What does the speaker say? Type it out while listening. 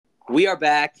We are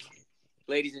back,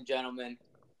 ladies and gentlemen.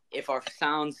 If our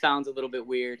sound sounds a little bit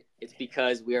weird, it's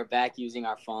because we are back using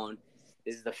our phone.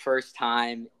 This is the first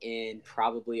time in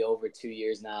probably over 2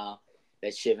 years now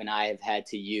that Shiv and I have had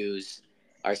to use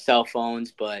our cell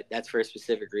phones, but that's for a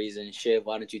specific reason. Shiv,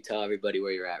 why don't you tell everybody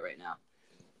where you're at right now?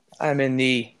 I'm in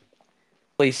the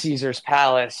Caesar's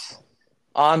Palace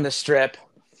on the strip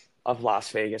of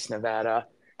Las Vegas, Nevada,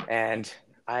 and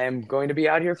I am going to be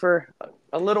out here for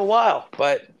a little while,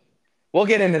 but we'll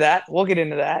get into that. We'll get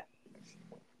into that.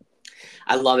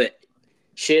 I love it.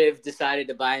 Shiv decided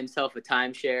to buy himself a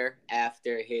timeshare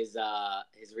after his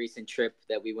recent trip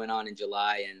that we went on in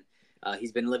July, and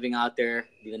he's been living out there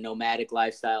the nomadic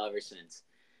lifestyle ever since.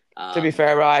 To be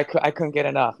fair, bro, I couldn't get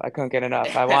enough. I couldn't get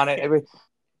enough. I wanted every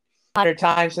 100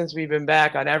 times since we've been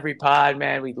back on every pod,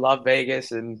 man. We love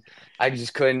Vegas, and I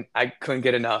couldn't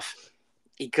get enough.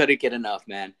 He couldn't get enough,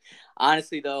 man.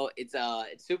 Honestly, though, it's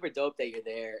super dope that you're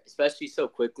there, especially so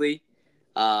quickly.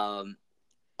 Um,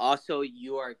 Also,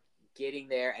 you are getting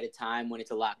there at a time when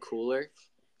it's a lot cooler,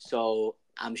 so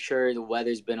I'm sure the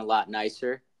weather's been a lot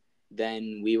nicer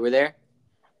than we were there.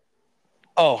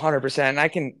 Oh, 100%. I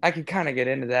can kind of get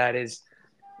into that. In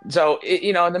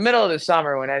the middle of the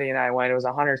summer when Eddie and I went, it was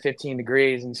 115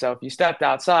 degrees. And so if you stepped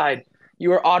outside, you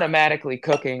were automatically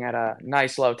cooking at a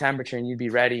nice low temperature and you'd be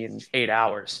ready in 8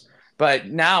 hours. But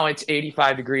now it's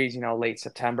 85 degrees, late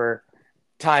September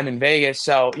time in Vegas.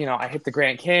 So, I hit the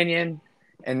Grand Canyon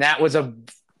and that was a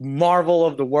marvel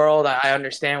of the world. I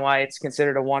understand why it's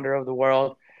considered a wonder of the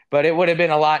world, but it would have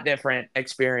been a lot different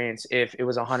experience if it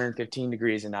was 115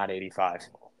 degrees and not 85.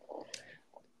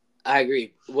 I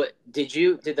agree. Did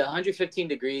the 115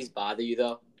 degrees bother you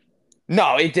though?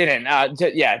 No, it didn't.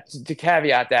 To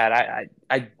caveat that,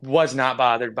 I was not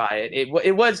bothered by it.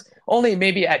 It was only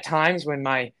maybe at times when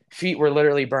my feet were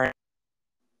literally burning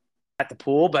at the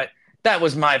pool, but that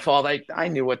was my fault. I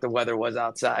knew what the weather was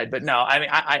outside, but no, I mean,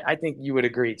 I think you would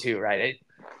agree too, right?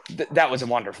 That was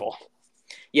wonderful.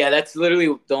 Yeah, that's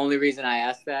literally the only reason I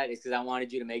asked that is because I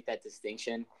wanted you to make that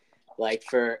distinction. Like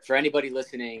for anybody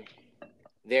listening,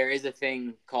 there is a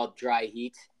thing called dry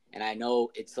heat, and I know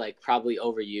it's like probably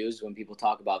overused when people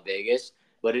talk about Vegas,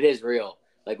 but it is real.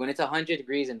 Like when it's 100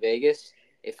 degrees in Vegas,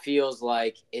 it feels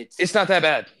like It's not that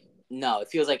bad. it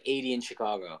feels like 80 in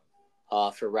Chicago,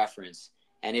 for reference.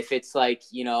 And if it's like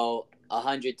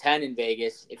 110 in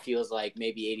Vegas, it feels like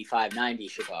maybe 85, 90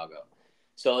 Chicago.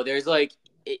 So there's like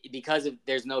because of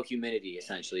there's no humidity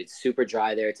essentially. It's super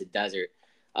dry there. It's a desert.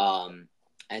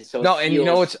 And so it No, and you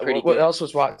know feels pretty what good. else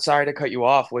was sorry to cut you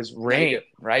off was No, you're rain, good.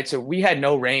 right? So we had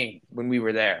no rain when we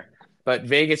were there. But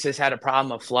Vegas has had a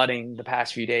problem of flooding the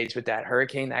past few days with that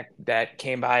hurricane that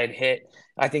came by and hit.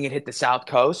 I think it hit the South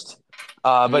Coast.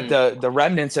 But Mm. the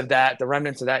remnants of that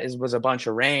was a bunch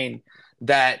of rain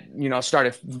that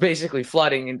started basically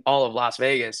flooding in all of Las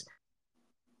Vegas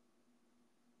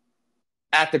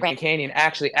at the Grand Canyon,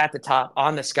 actually at the top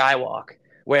on the skywalk.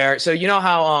 Where so you know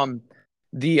how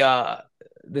the uh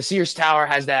the Sears Tower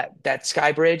has that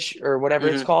sky bridge or whatever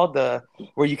it's Hmm. called, the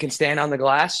where you can stand on the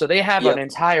glass. So they have an Yep.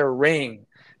 entire ring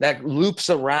that loops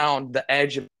around the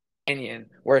edge of the canyon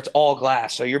where it's all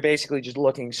glass. So you're basically just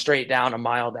looking straight down a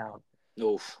mile down.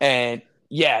 Oof. And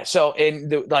yeah, so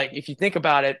like if you think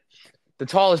about it, the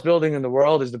tallest building in the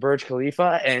world is the Burj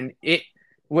Khalifa, and it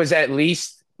was at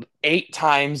least 8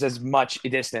 times as much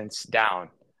distance down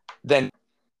than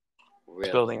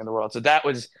Really? building in the world. So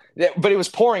but it was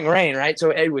pouring rain, right? So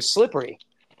it was slippery,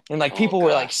 and like Oh people were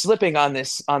god. like slipping on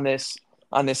this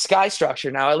sky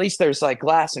structure. Now at least there's like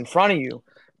glass in front of you,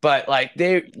 but like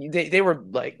they were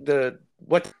like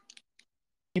what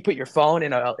you put your phone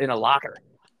in a locker,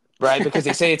 right? Because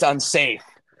they say it's unsafe.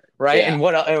 Right.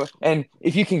 Yeah. And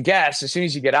if you can guess, as soon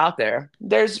as you get out there,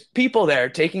 there's people there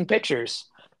taking pictures,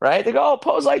 right? They go, oh,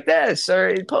 pose like this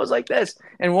or pose like this.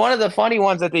 And one of the funny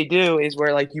ones that they do is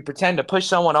where like you pretend to push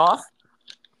someone off,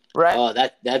 right? Oh,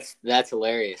 that's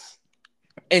hilarious.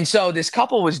 And so this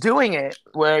couple was doing it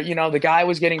where, the guy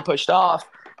was getting pushed off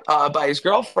by his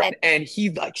girlfriend and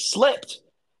he like slipped.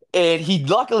 And he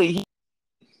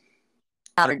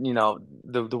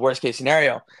the worst case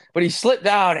scenario, but he slipped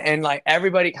down and like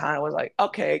everybody kind of was like,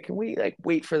 okay, can we like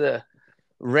wait for the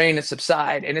rain to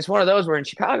subside? And it's one of those where in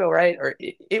Chicago, right? Or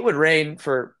it would rain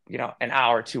for, an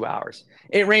hour, 2 hours.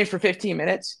 It rained for 15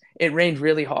 minutes. It rained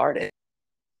really hard.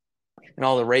 And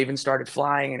all the ravens started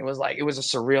flying. And it was a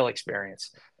surreal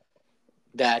experience.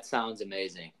 That sounds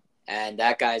amazing. And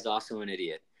that guy's also an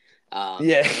idiot. Um,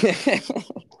 Yeah.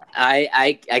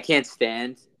 I can't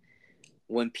stand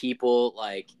when people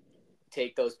like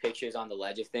take those pictures on the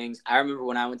ledge of things. I remember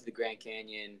when I went to the Grand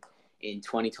Canyon in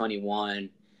 2021.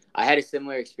 I had a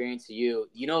similar experience to you.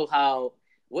 You know how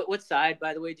what side,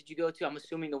 by the way, did you go to? I'm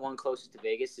assuming the one closest to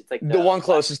Vegas. It's like The the one west.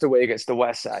 closest to Vegas, the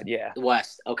west side. Yeah. The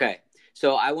west. Okay.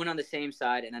 So I went on the same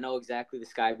side, and I know exactly the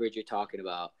sky bridge you're talking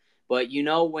about. But you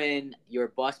know when your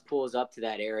bus pulls up to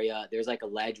that area, there's like a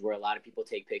ledge where a lot of people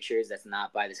take pictures that's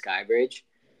not by the sky bridge.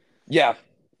 Yeah.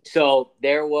 So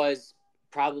there was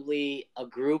probably a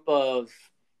group of,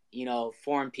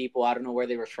 foreign people. I don't know where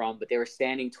they were from, but they were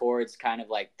standing towards kind of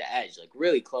like the edge, like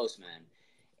really close, man.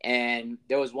 And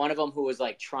there was one of them who was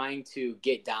like trying to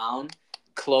get down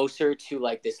closer to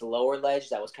like this lower ledge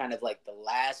that was kind of like the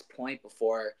last point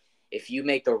before, if you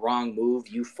make the wrong move,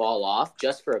 you fall off,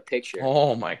 just for a picture.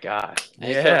 Oh my God.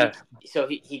 And so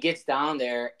Yeah. he gets down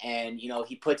there, and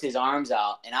he puts his arms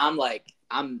out, and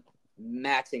I'm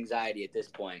max anxiety at this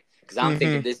point because I'm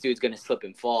thinking this dude's gonna slip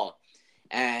and fall.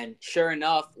 And sure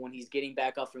enough, when he's getting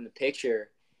back up from the picture,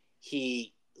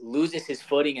 he loses his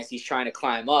footing as he's trying to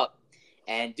climb up.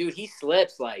 And dude, he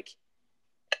slips like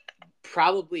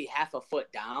probably half a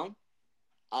foot down.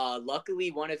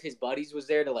 Luckily, one of his buddies was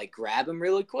there to like grab him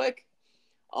really quick.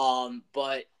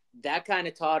 But that kind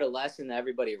of taught a lesson to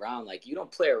everybody around. Like, you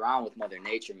don't play around with Mother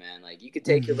Nature, man. Like, you could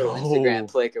take your little Instagram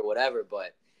flick or whatever,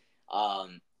 but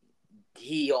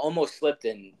he almost slipped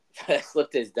and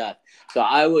slipped his death. So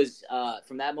I was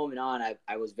from that moment on,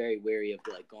 I was very wary of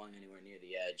like going anywhere near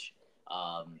the edge.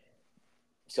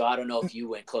 So I don't know if you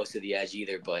went close to the edge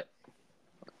either, but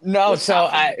no. So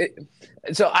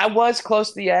I was close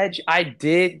to the edge. I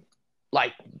did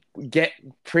like get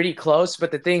pretty close,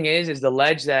 but the thing is the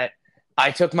ledge that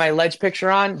I took my ledge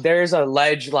picture on, there's a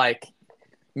ledge like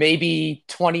maybe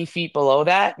 20 feet below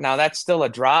that. Now that's still a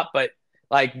drop, but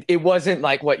like it wasn't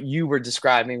like what you were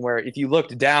describing, where if you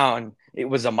looked down, it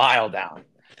was a mile down,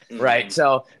 right?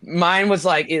 So mine was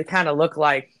like, it kind of looked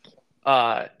like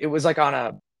it was like on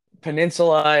a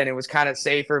peninsula, and it was kind of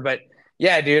safer. But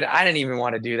yeah, dude, I didn't even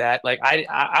want to do that. Like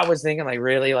I was thinking, like,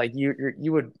 really, like you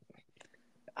would.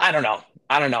 I don't know.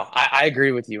 I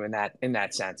agree with you in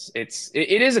that sense. It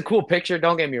is a cool picture.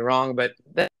 Don't get me wrong, but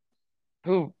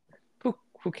who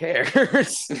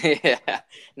cares? Yeah,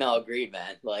 no, agreed,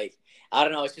 man. Like, I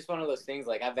don't know. It's just one of those things.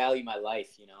 Like, I value my life,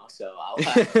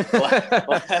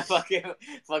 what fuck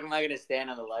am I gonna stand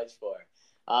on the ledge for?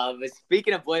 But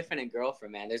speaking of boyfriend and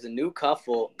girlfriend, man, there's a new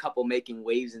couple making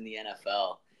waves in the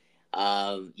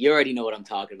NFL. You already know what I'm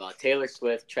talking about. Taylor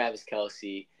Swift, Travis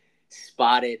Kelce,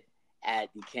 spotted at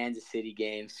the Kansas City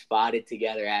game, spotted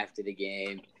together after the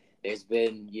game. There's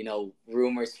been,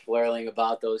 rumors swirling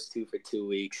about those two for 2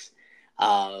 weeks.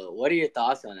 What are your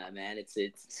thoughts on that, man? It's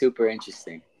super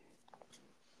interesting.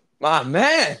 My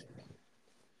man.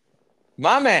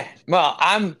 Well,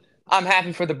 I'm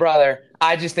happy for the brother.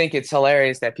 I just think it's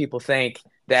hilarious that people think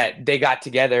that they got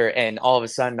together and all of a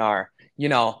sudden are,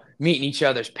 meeting each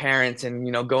other's parents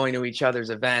and, going to each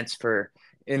other's events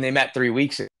and they met 3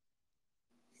 weeks ago.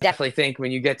 Definitely think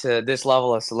when you get to this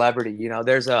level of celebrity,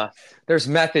 there's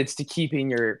methods to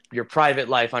keeping your private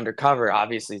life undercover.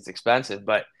 Obviously it's expensive,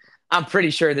 but I'm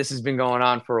pretty sure this has been going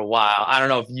on for a while. I don't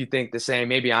know if you think the same.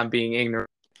 Maybe I'm being ignorant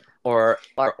or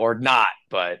not,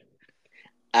 but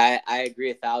I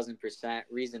agree 1,000%.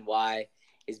 Reason why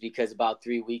is because about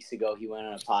 3 weeks ago, he went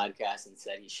on a podcast and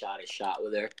said he shot a shot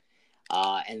with her.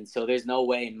 And so there's no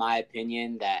way, in my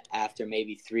opinion, that after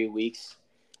maybe 3 weeks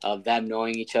of them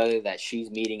knowing each other, that she's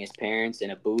meeting his parents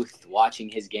in a booth, watching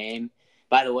his game.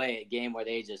 By the way, a game where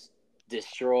they just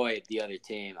destroyed the other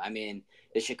team. I mean,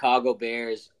 the Chicago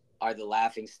Bears are the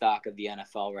laughing stock of the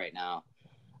NFL right now,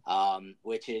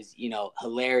 which is,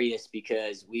 hilarious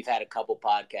because we've had a couple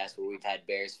podcasts where we've had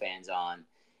Bears fans on,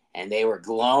 and they were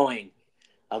glowing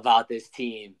about this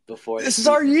team before this is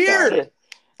our year. Started.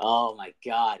 Oh my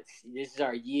God, this is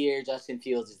our year. Justin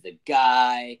Fields is the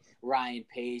guy. Ryan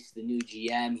Pace, the new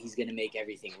GM, he's gonna make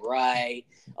everything right.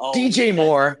 Oh, DJ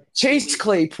Moore, Chase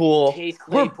Claypool.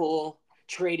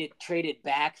 Traded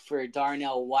back for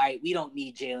Darnell White. We don't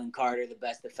need Jalen Carter, the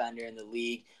best defender in the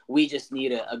league. We just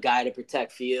need a guy to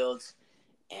protect Fields,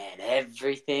 and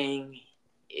everything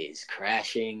is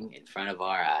crashing in front of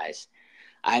our eyes.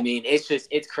 I mean,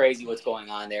 it's crazy what's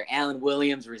going on there. Alan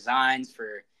Williams resigns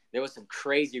for. There was some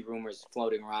crazy rumors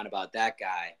floating around about that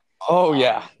guy. Oh,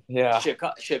 yeah.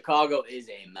 Chicago is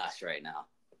a mess right now.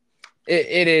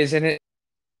 It is, and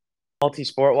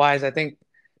multi-sport-wise, I think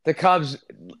the Cubs,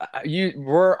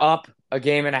 we're up a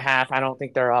game and a half. I don't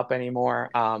think they're up anymore.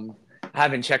 I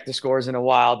haven't checked the scores in a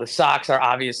while. The Sox are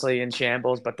obviously in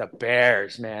shambles, but the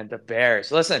Bears, man, the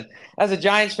Bears. Listen, as a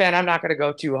Giants fan, I'm not going to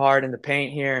go too hard in the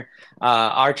paint here.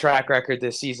 Our track record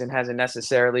this season hasn't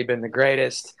necessarily been the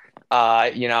greatest.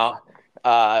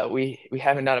 We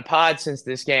haven't done a pod since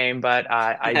this game, but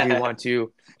I do want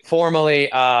to formally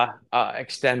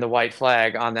extend the white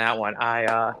flag on that one.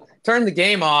 I turned the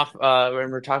game off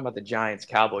when we're talking about the Giants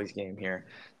Cowboys game here.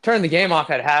 Turned the game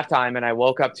off at halftime, and I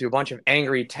woke up to a bunch of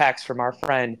angry texts from our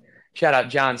friend, shout out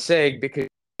John Sig, because he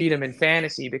beat him in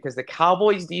fantasy because the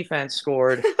Cowboys defense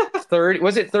scored 30.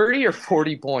 Was it 30 or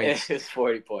 40 points? It's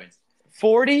 40 points.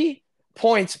 40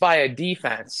 points by a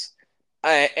defense.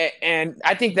 And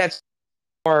I think that's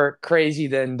more crazy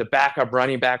than the backup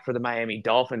running back for the Miami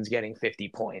Dolphins getting 50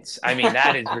 points. I mean,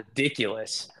 that is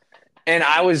ridiculous. And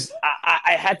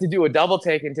I had to do a double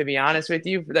take. And to be honest with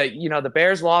you, the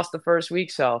Bears lost the first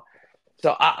week. So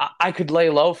I could lay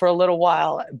low for a little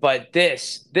while, but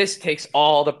this takes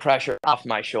all the pressure off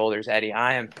my shoulders, Eddie.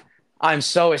 I'm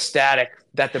so ecstatic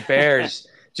that the Bears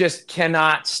just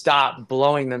cannot stop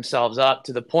blowing themselves up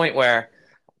to the point where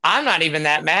I'm not even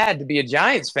that mad to be a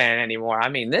Giants fan anymore. I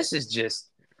mean, this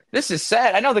is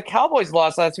sad. I know the Cowboys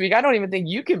lost last week. I don't even think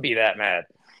you can be that mad.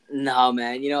 No,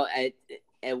 man.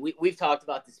 And we've talked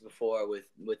about this before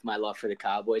with my love for the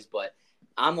Cowboys, but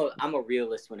I'm a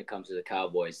realist when it comes to the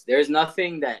Cowboys. There's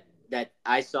nothing that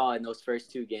I saw in those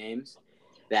first two games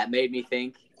that made me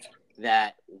think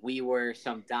that we were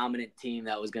some dominant team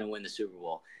that was going to win the Super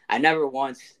Bowl. That never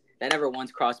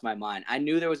once crossed my mind. I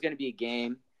knew there was going to be a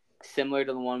game similar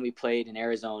to the one we played in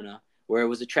Arizona where it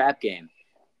was a trap game.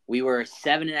 We were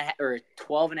 7.5 or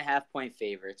 12.5 point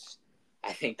favorites.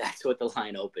 I think that's what the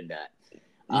line opened at.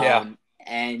 Yeah.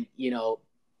 And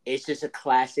it's just a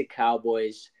classic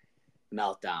Cowboys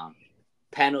meltdown.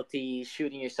 Penalties,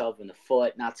 shooting yourself in the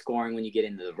foot, not scoring when you get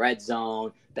into the red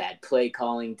zone, bad play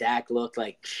calling. Dak looked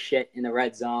like shit in the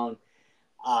red zone.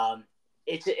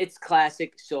 It's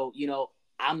classic. So,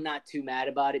 I'm not too mad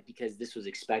about it because this was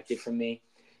expected from me.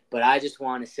 But I just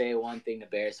want to say one thing to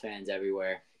Bears fans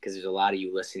everywhere, because there's a lot of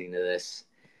you listening to this.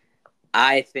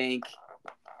 I think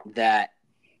that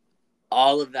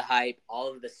all of the hype,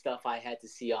 all of the stuff I had to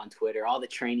see on Twitter, all the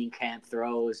training camp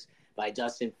throws by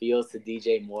Justin Fields to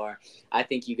DJ Moore, I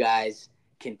think you guys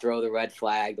can throw the red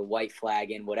flag, the white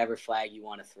flag in, whatever flag you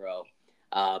want to throw,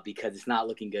 because it's not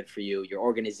looking good for you. Your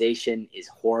organization is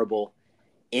horrible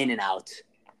in and out.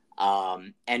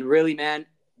 And really, man,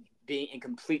 being in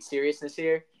complete seriousness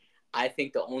here, I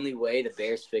think the only way the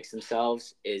Bears fix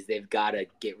themselves is they've got to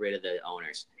get rid of the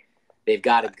owners. They've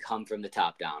got to come from the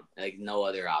top down. Like, no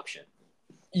other option.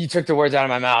 You took the words out of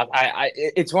my mouth.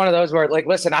 It's one of those where, like,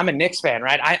 listen, I'm a Knicks fan,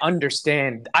 right? I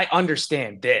understand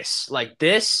this. Like,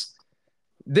 this,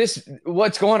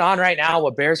 what's going on right now,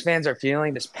 what Bears fans are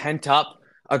feeling, this pent up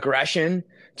aggression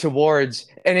towards,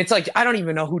 and it's like, I don't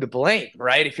even know who to blame,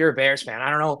 right? If you're a Bears fan, I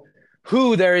don't know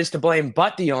who there is to blame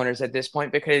but the owners at this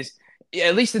point, because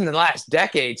at least in the last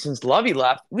decade since Lovey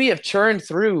left, we have churned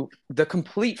through the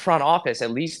complete front office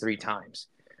at least 3 times,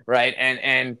 right?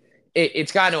 And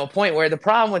it's gotten to a point where the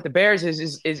problem with the Bears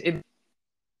is and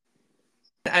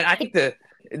I think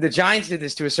the Giants did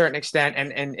this to a certain extent,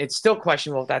 and it's still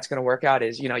questionable if that's going to work out.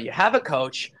 Is you have a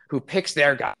coach who picks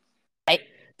their guy, right?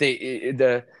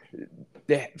 The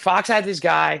Fox had this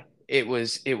guy. It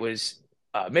was Mitch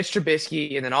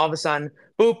Trubisky, and then all of a sudden,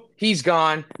 boop, he's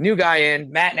gone. New guy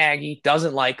in. Matt Nagy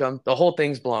doesn't like him. The whole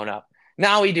thing's blown up.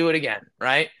 Now we do it again,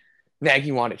 right?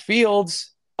 Nagy wanted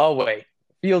Fields. Oh wait,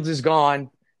 Fields is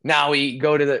gone. Now we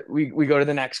go to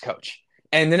the next coach,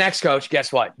 and the next coach,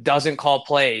 guess what? Doesn't call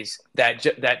plays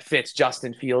that fits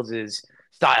Justin Fields'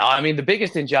 style. I mean, the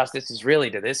biggest injustice is really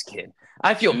to this kid.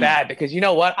 I feel bad because you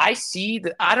know what? I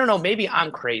don't know, maybe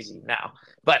I'm crazy now,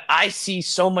 but I see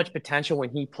so much potential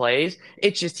when he plays.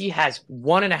 It's just he has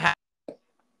 1.5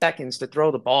 seconds to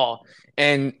throw the ball,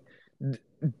 and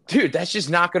dude, that's just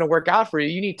not going to work out for you.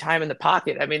 You need time in the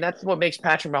pocket. I mean, that's what makes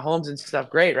Patrick Mahomes and stuff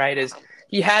great, right? Is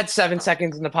he had 7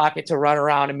 seconds in the pocket to run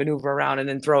around and maneuver around and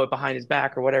then throw it behind his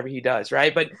back or whatever he does,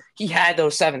 right? But he had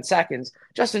those 7 seconds.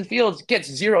 Justin Fields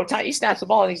gets 0 time. He snaps the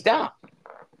ball and he's down.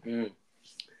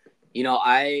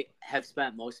 I have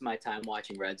spent most of my time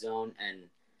watching Red Zone, and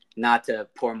not to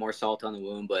pour more salt on the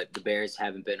wound, but the Bears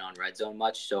haven't been on Red Zone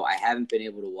much, so I haven't been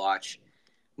able to watch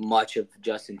much of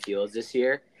Justin Fields this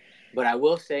year. But I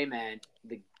will say, man,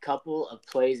 the couple of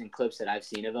plays and clips that I've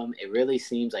seen of him, it really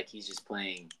seems like he's just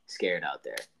playing scared out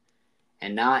there,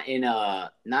 and not in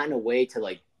a way to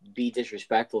like be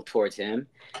disrespectful towards him.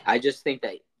 I think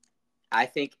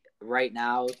right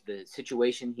now the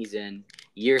situation he's in,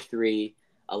 year 3,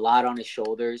 a lot on his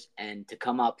shoulders, and to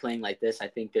come out playing like this, I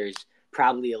think there's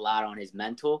probably a lot on his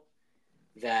mental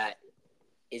that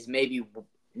is maybe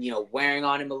wearing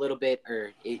on him a little bit,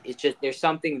 or it's just there's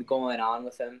something going on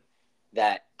with him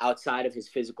that outside of his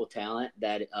physical talent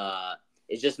that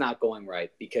is just not going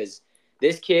right, because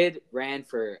This kid ran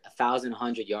for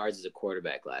 1,100 yards as a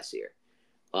quarterback last year.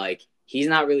 Like, he's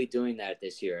not really doing that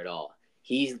this year at all.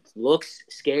 He looks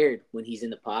scared when he's in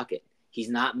the pocket. He's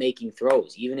not making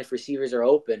throws. Even if receivers are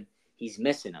open, he's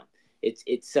missing them.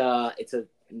 It's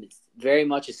very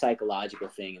much a psychological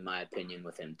thing, in my opinion,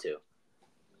 with him too.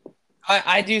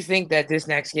 I do think that this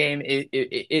next game it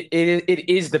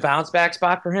is the bounce back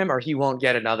spot for him, or he won't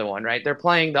get another one. Right? They're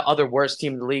playing the other worst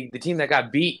team in the league, the team that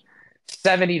got beat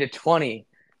 70-20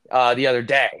 the other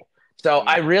day. So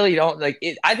I really don't like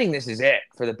it. I think this is it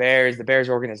for the Bears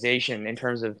organization in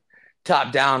terms of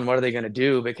top down. What are they going to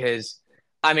do? Because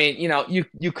I mean,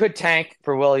 you could tank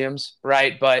for Williams,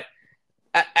 right? But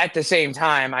at the same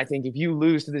time, I think if you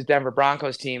lose to this Denver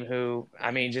Broncos team, who I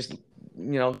mean, just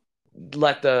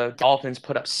let the Dolphins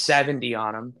put up 70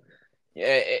 on them.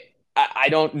 I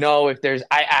don't know if there's.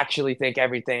 I actually think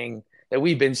everything that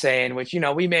we've been saying, which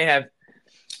we may have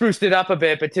spruced it up a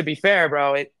bit, but to be fair,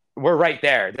 bro, we're right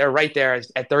there. They're right there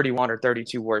at 31 or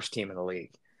 32 worst team in the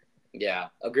league. Yeah,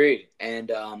 agreed. And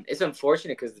it's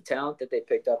unfortunate because the talent that they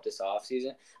picked up this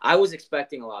offseason, I was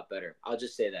expecting a lot better. I'll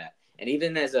just say that. And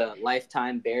even as a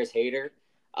lifetime Bears hater,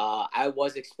 I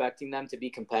was expecting them to be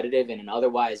competitive in an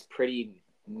otherwise pretty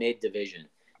mid-division.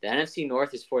 The NFC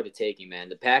North is for the taking, man.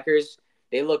 The Packers,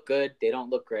 they look good. They don't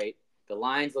look great. The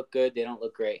Lions look good. They don't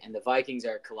look great. And the Vikings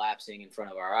are collapsing in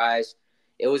front of our eyes.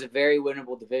 It was a very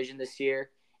winnable division this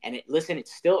year. And listen,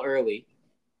 it's still early.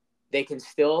 They can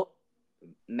still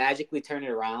magically turn it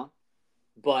around.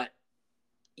 But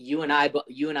you and I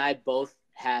both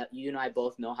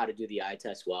know how to do the eye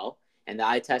test well. And the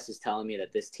eye test is telling me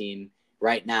that this team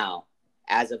right now,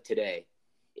 as of today,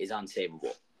 is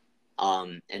unsavable.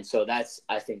 And so that's,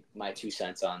 I think, my 2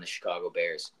 cents on the Chicago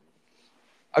Bears.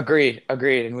 Agreed.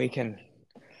 And we can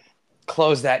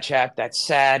close that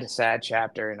sad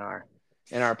chapter in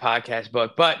our podcast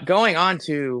book. But going on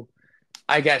to,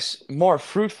 I guess, more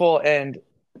fruitful and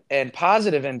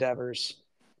positive endeavors,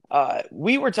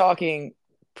 we were talking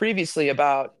previously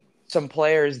about some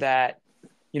players that,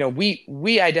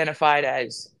 we identified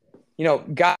as,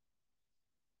 got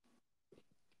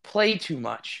play too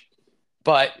much.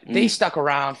 But they stuck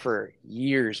around for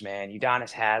years, man.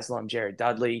 Udonis Haslem, Jared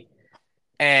Dudley.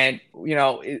 And,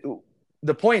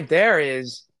 the point there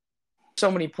is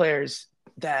so many players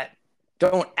that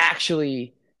don't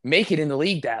actually make it in the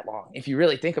league that long, if you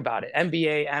really think about it.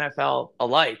 NBA, NFL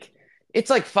alike.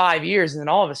 It's like 5 years, and then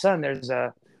all of a sudden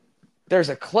there's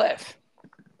a cliff.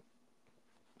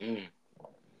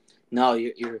 No,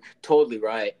 you're totally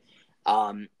right.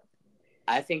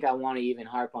 I think I want to even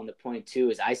harp on the point, too,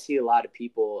 is I see a lot of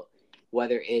people,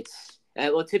 whether it's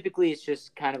typically it's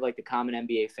just kind of like the common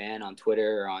NBA fan on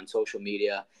Twitter or on social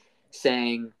media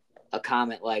saying a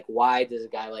comment like, why does a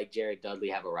guy like Jared Dudley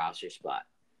have a roster spot?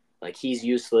 Like, he's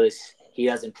useless. He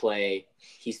doesn't play.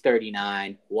 He's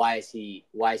 39. Why is he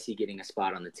getting a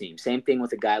spot on the team? Same thing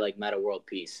with a guy like Metta World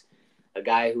Peace, a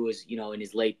guy who was, in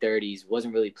his late 30s,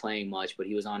 wasn't really playing much, but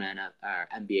he was on our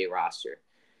NBA roster.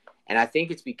 And I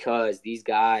think it's because these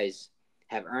guys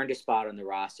have earned a spot on the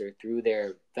roster through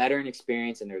their veteran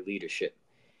experience and their leadership.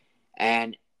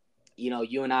 And,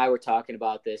 you and I were talking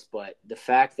about this, but the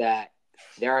fact that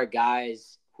there are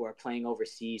guys who are playing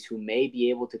overseas who may be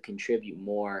able to contribute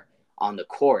more on the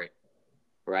court,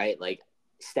 right? Like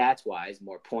stats-wise,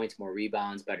 more points, more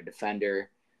rebounds, better defender,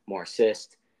 more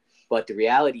assists. But the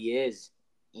reality is,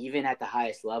 even at the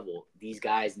highest level, these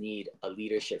guys need a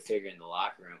leadership figure in the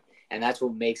locker room. And that's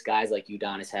what makes guys like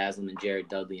Udonis Haslem and Jared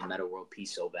Dudley and Metta World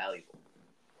Peace so valuable.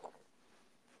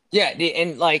 Yeah,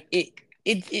 and like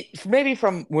it maybe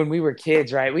from when we were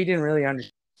kids, right? We didn't really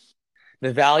understand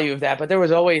the value of that, but there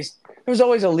was always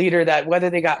a leader that, whether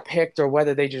they got picked or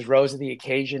whether they just rose to the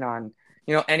occasion on,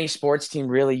 any sports team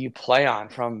really you play on,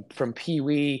 from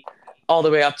Pee-wee all the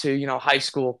way up to, high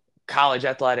school, college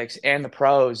athletics, and the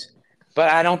pros. But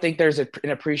I don't think there's an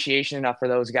appreciation enough for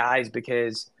those guys,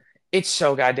 because it's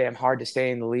so goddamn hard to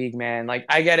stay in the league, man. Like,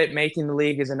 I get it, making the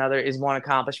league is one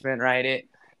accomplishment, right?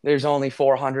 There's only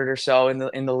 400 or so in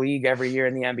the league every year,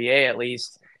 in the NBA at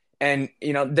least. And,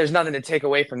 there's nothing to take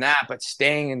away from that, but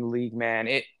staying in the league,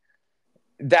 man,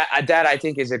 that I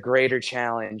think is a greater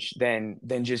challenge than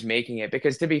just making it.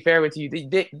 Because to be fair with you,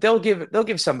 they'll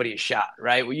give somebody a shot,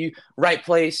 right? Right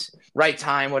place, right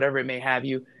time, whatever it may have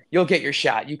you'll get your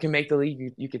shot. You can make the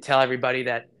league. You can tell everybody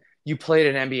that you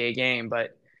played an NBA game,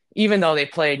 but even though they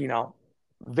played,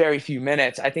 very few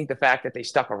minutes, I think the fact that they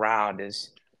stuck around is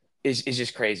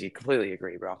just crazy. Completely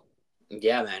agree, bro.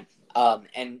 Yeah, man.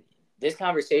 And this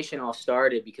conversation all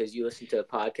started because you listened to a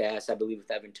podcast, I believe, with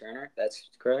Evan Turner. That's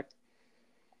correct?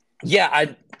 Yeah,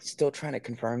 I'm still trying to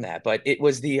confirm that, but it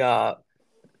was the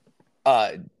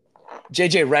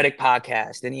JJ Redick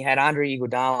podcast, and he had Andre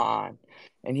Iguodala on,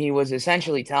 and he was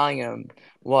essentially telling him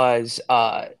was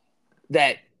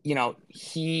that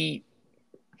he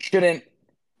shouldn't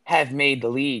have made the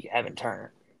league, Evan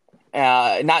Turner.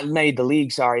 Not made the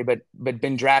league, sorry, but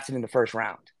been drafted in the first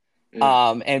round.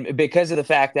 And because of the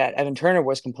fact that Evan Turner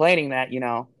was complaining that,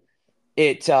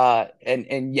 it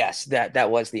and yes,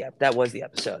 that was the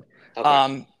episode.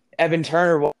 Okay. Evan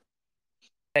Turner was,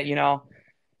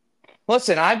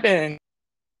 listen, I've been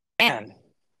a fan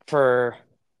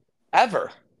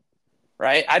forever,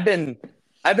 right? I've been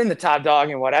the top dog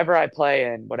in whatever I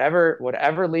play in,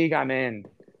 whatever league I'm in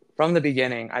from the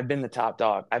beginning. I've been the top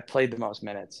dog. I've played the most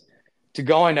minutes. To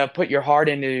go and put your heart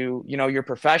into, your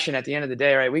profession at the end of the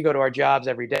day, right? We go to our jobs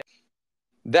every day.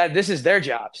 This is their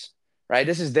jobs, right?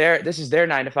 This is their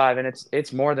 9 to 5, and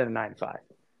it's more than a 9 to 5.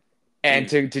 And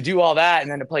to do all that and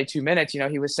then to play 2 minutes,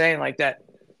 he was saying like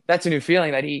that's a new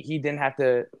feeling that he didn't have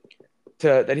to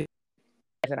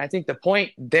and I think the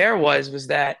point there was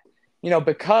that,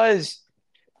 because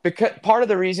part of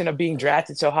the reason of being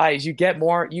drafted so high is you get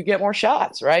more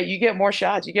shots, right? You get more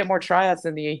shots, you get more tryouts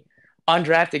than the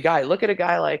undrafted guy. Look at a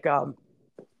guy like Greg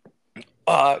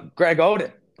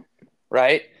Oden,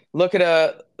 right? Look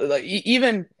at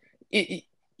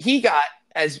he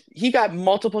got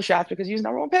multiple shots because he was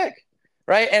number one pick,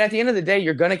 right? And at the end of the day,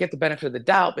 you're going to get the benefit of the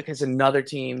doubt because another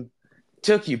team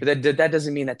took you, but that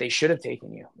doesn't mean that they should have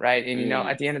taken you, right? And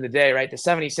at the end of the day, right, the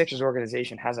 76ers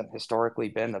organization hasn't historically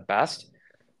been the best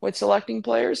with selecting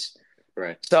players.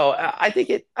 Right. So I think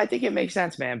it makes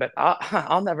sense, man. But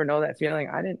I'll never know that feeling.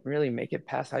 I didn't really make it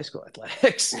past high school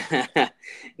athletics.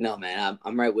 No, man,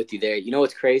 I'm right with you there. You know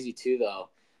what's crazy too, though,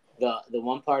 the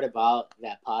one part about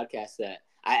that podcast that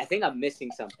I think I'm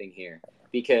missing something here,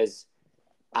 because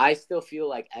I still feel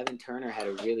like Evan Turner had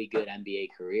a really good NBA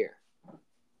career,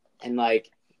 and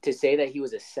like to say that he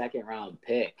was a second round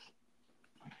pick,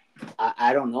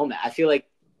 I don't know, man. I feel like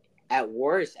at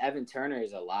worst Evan Turner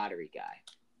is a lottery guy.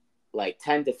 Like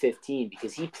 10 to 15,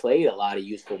 because he played a lot of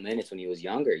useful minutes when he was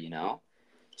younger,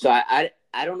 So I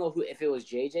don't know if it was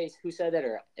JJ who said that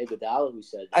or Iguodala who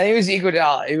said that. I think it was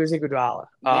Iguodala.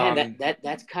 Man,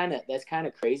 that's kind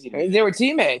of crazy to me. They were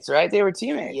teammates, right? They were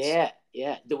teammates.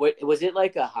 Yeah. Was it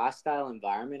like a hostile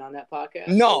environment on that podcast?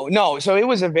 No. So it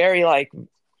was a very I'm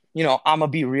gonna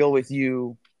be real with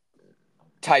you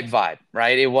type vibe,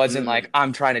 right? It wasn't like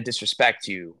I'm trying to disrespect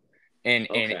you in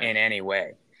any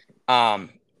way. And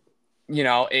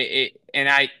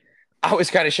I was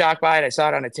kind of shocked by it. I saw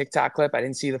it on a TikTok clip. I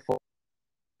didn't see the full,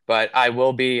 but I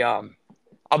will be, I'll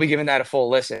be giving that a full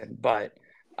listen. But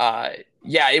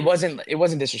it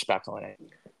wasn't disrespectful in it.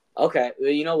 Okay. Well,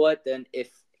 you know what? Then if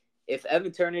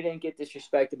Evan Turner didn't get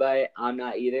disrespected by it, I'm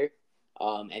not either.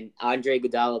 And Andre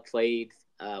Iguodala played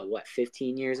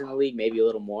 15 years in the league, maybe a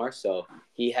little more. So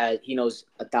he knows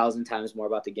 1,000 times more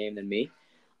about the game than me.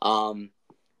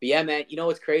 But yeah, man, you know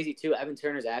what's crazy too? Evan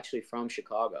Turner's actually from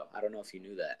Chicago. I don't know if you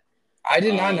knew that. I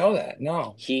did not know that.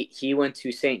 No. He went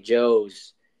to St.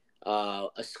 Joe's, a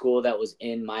school that was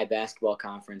in my basketball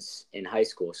conference in high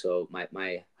school. So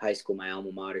my high school, my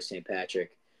alma mater, St.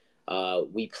 Patrick,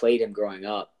 we played him growing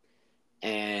up.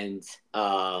 And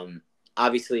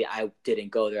obviously I didn't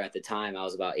go there at the time. I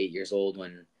was about 8 years old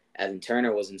when Evan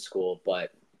Turner was in school.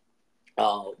 But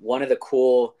one of the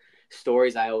cool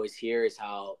stories I always hear is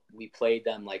how we played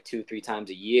them like 2-3 times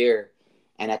a year,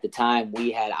 and at the time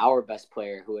we had our best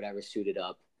player who had ever suited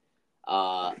up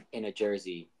in a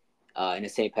jersey, in a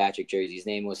St. Patrick jersey. His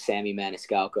name was Sammy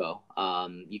Maniscalco.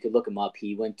 You could look him up.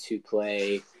 He went to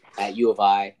play at U of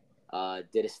I,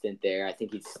 did a stint there. I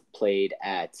think he's played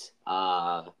at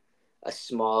a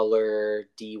smaller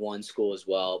D1 school as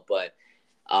well, but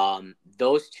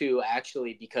those two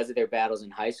actually, because of their battles in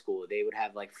high school, they would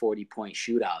have like 40-point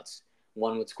shootouts.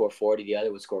 One would score 40, the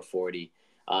other would score 40.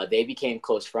 They became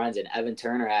close friends, and Evan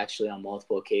Turner actually on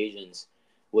multiple occasions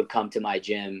would come to my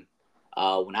gym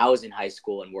when I was in high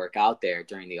school and work out there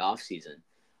during the off season.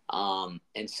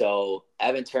 And so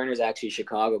Evan Turner's actually a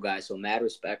Chicago guy, so mad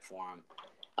respect for him.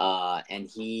 And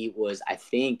he was, I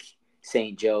think,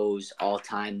 St. Joe's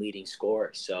all-time leading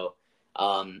scorer. So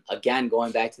again,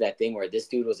 going back to that thing where this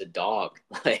dude was a dog,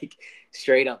 like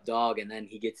straight up dog, and then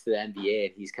he gets to the NBA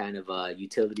and he's kind of a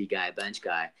utility guy, bench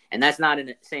guy. And that's not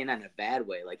saying that in a bad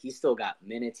way. Like, he's still got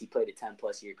minutes. He played a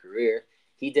 10-plus year career.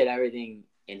 He did everything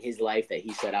in his life that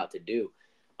he set out to do.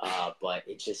 But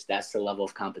it's just, that's the level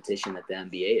of competition that the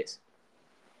NBA is.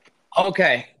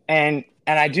 Okay. And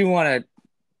I do want to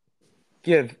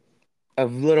give a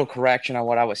little correction on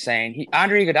what I was saying.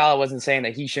 Andre Iguodala wasn't saying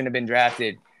that he shouldn't have been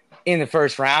drafted in the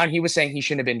first round. He was saying he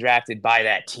shouldn't have been drafted by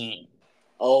that team.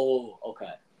 Oh,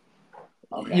 okay.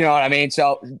 Okay. You know what I mean?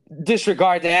 So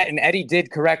disregard that. And Eddie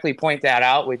did correctly point that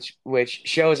out, which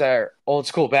shows our old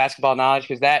school basketball knowledge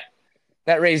because that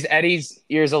raised Eddie's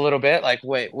ears a little bit. Like,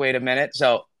 wait a minute.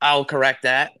 So I'll correct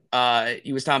that.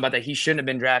 He was talking about that he shouldn't have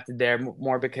been drafted there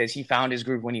more because he found his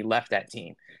groove when he left that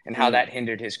team and how that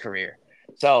hindered his career.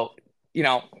 So, you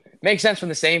know, makes sense from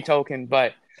the same token,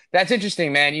 but that's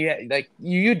interesting, man.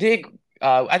 You did.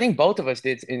 I think both of us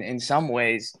did in some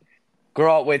ways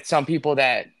grow up with some people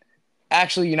that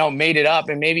actually, made it up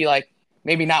and maybe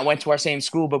not went to our same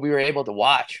school, but we were able to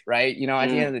watch, right? At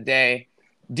the end of the day,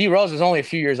 D Rose was only a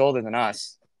few years older than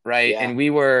us, right? Yeah. And we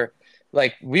were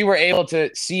able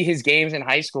to see his games in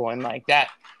high school and like that.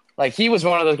 Like he was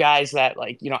one of those guys that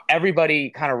everybody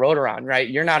kind of wrote around, right?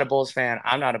 You're not a Bulls fan,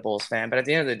 I'm not a Bulls fan, but at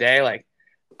the end of the day, like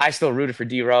I still rooted for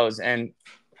D Rose. And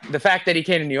the fact that he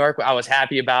came to New York, I was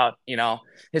happy about,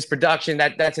 his production.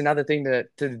 That's another thing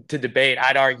to debate.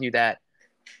 I'd argue that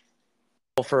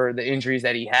for the injuries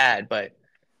that he had, but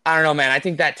I don't know, man. I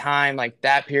think that time, like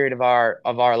that period of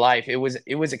our life, it was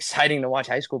exciting to watch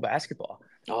high school basketball.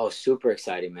 Oh, super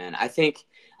exciting, man. I think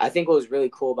what was really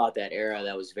cool about that era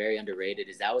that was very underrated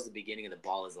is that was the beginning of the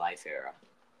Ball is Life era.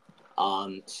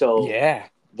 So Yeah.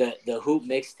 the hoop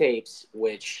mixtapes,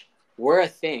 which were a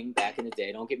thing back in the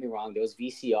day. Don't get me wrong. There was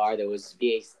VCR, there was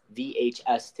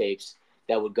VHS tapes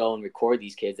that would go and record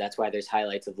these kids. That's why there's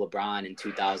highlights of LeBron in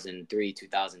 2003,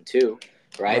 2002,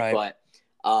 right? Right.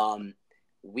 But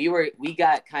we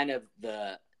got kind of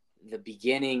the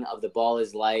beginning of the Ball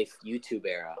is Life YouTube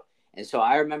era. And so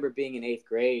I remember being in 8th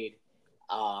grade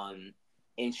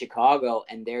in Chicago,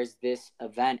 and there's this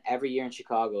event every year in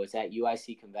Chicago. It's at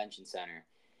UIC Convention Center.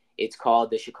 It's called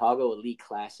the Chicago Elite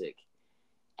Classic.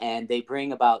 And they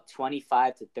bring about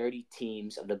 25 to 30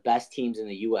 teams of the best teams in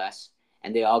the U.S.,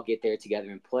 and they all get there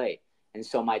together and play. And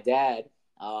so my dad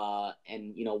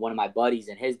and, one of my buddies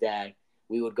and his dad,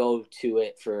 we would go to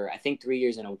it for, I think, 3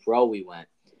 years in a row we went.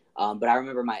 But I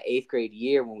remember my 8th grade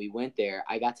year when we went there,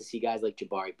 I got to see guys like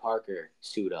Jabari Parker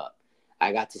suit up.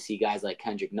 I got to see guys like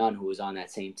Kendrick Nunn, who was on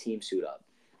that same team, suit up.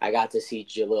 I got to see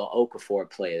Jahlil Okafor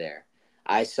play there.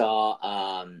 I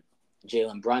saw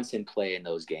Jalen Brunson play in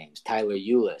those games, Tyler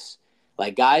Ulis,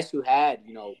 like guys who had,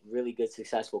 really good,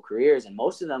 successful careers, and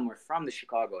most of them were from the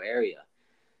Chicago area.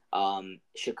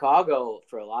 Chicago,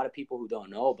 for a lot of people who don't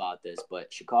know about this,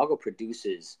 but Chicago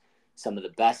produces some of the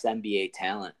best NBA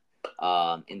talent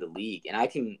in the league. And I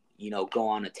can, go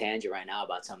on a tangent right now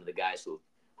about some of the guys who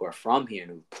are from here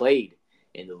and who played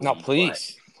in the league. No,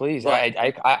 please.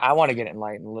 I want to get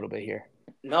enlightened a little bit here.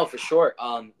 No, for sure.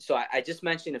 So I just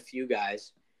mentioned a few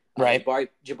guys. Right.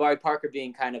 Jabari Parker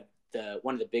being kind of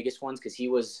one of the biggest ones because he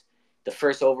was the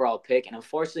first overall pick. And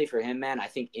unfortunately for him, man, I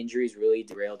think injuries really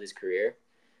derailed his career.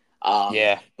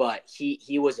 Yeah. But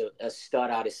he was a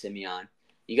stud out of Simeon.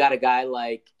 You got a guy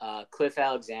like Cliff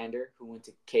Alexander, who went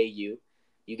to KU.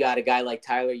 You got a guy like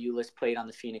Tyler Ulis, played on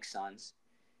the Phoenix Suns.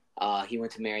 He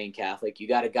went to Marian Catholic. You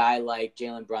got a guy like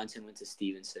Jalen Brunson, went to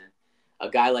Stevenson. A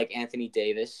guy like Anthony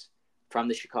Davis from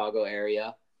the Chicago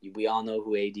area. We all know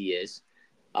who AD is.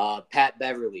 Pat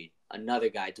Beverly, another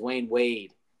guy. Dwayne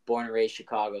Wade, born and raised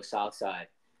Chicago, South Side,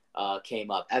 came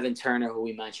up. Evan Turner, who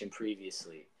we mentioned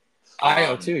previously.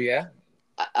 Io too, yeah?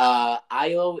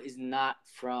 Io is not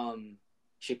from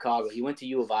Chicago. He went to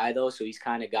U of I, though, so he's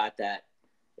kind of got that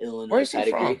Illinois Where's he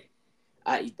pedigree. from?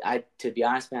 I to be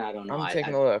honest, man, I don't know. I'm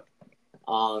taking a look.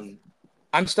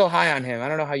 I'm still high on him. I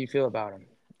don't know how you feel about him.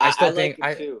 I like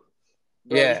him too.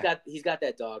 Bro, yeah. He's got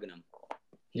that dog in him.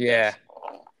 Yeah.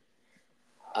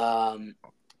 But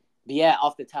yeah,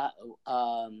 off the top,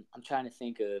 I'm trying to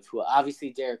think of who.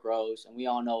 Obviously, Derrick Rose, and we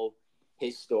all know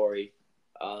his story,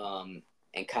 and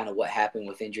kind of what happened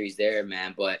with injuries there,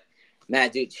 man. But man,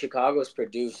 dude, Chicago's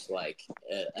produced like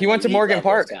he went to Morgan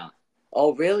Park.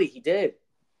 Oh, really? He did.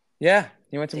 Yeah,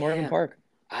 he went to Morgan Park.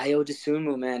 Ayo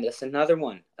Dosunmu, man, that's another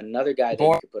guy that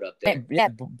you could put up there. Yeah,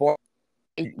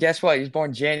 guess what? He was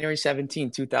born January 17,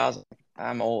 2000.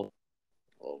 I'm old.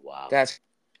 Oh wow, that's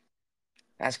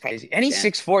crazy. And he's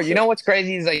 6'4". You know what's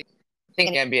crazy? He's like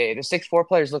in the NBA. The 6'4"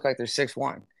 players look like they're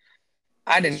 6'1".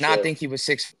 I did not think he was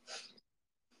 6'4".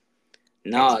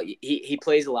 No, he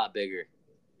plays a lot bigger.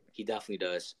 He definitely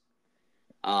does.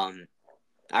 I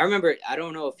remember. I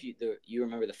don't know if you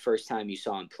remember the first time you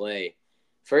saw him play.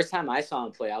 First time I saw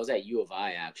him play, I was at U of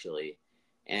I actually,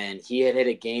 and he had hit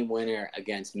a game winner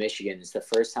against Michigan. It's the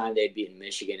first time they'd beaten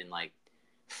Michigan in like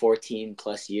 14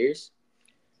 plus years.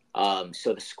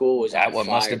 So the school was that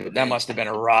must have been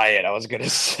a riot. I was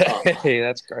gonna say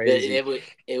that's crazy.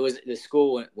 It was the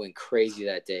school went crazy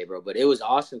that day, bro. But it was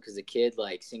awesome because the kid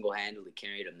like single handedly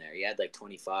carried him there. He had like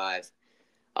 25.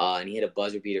 And he hit a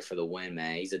buzzer beater for the win,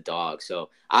 man. He's a dog. So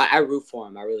I root for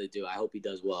him. I really do. I hope he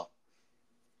does well.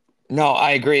 No,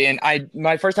 I agree. And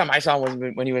my first time I saw him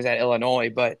was when he was at Illinois.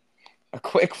 But a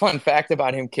quick fun fact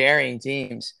about him carrying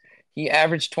teams: he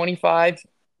averaged 25,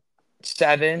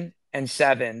 7, and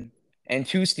 7, and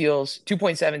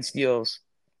 2.7 steals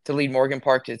to lead Morgan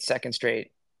Park to its second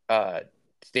straight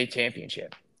state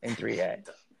championship in 3A.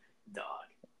 Dog.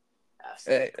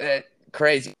 Absolutely.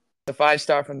 Crazy. The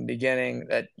 5-star from the beginning,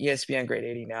 that ESPN grade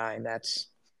 89. That's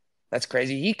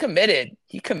crazy. He committed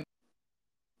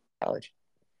college.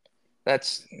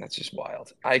 That's just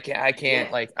wild. I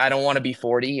can't like, I don't want to be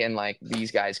 40 and like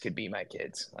these guys could be my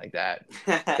kids like that.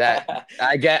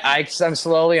 I'm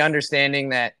slowly understanding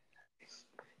that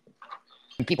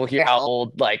people hear how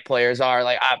old like players are.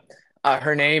 Like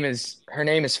her name is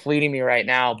fleeting me right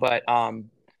now, but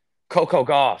Coco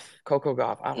Gauff. I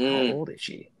don't know, how old is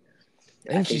she?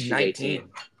 I think she's 19.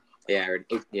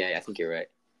 18. Yeah, I think you're right.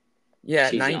 Yeah,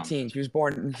 she's 19. Young. She was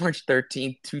born March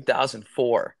 13th,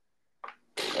 2004.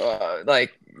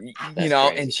 Like, you know,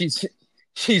 crazy. And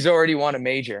she's already won a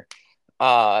major.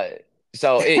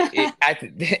 So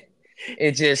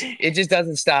it just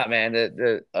doesn't stop, man.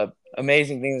 The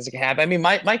amazing things that can happen. I mean,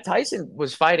 Mike Tyson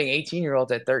was fighting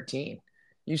 18-year-olds at 13.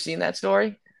 You seen that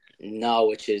story?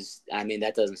 No,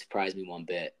 that doesn't surprise me one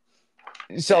bit.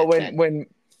 So when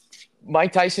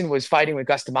Mike Tyson was fighting with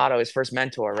Gus D'Amato, his first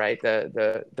mentor, right?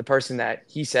 The person that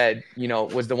he said, you know,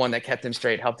 was the one that kept him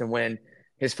straight, helped him win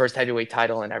his first heavyweight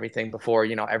title and everything before,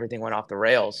 you know, everything went off the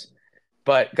rails.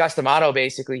 But Gus D'Amato,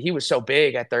 basically, he was so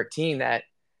big at 13 that,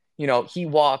 you know, he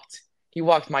walked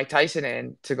Mike Tyson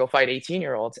in to go fight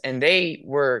 18-year-olds, and they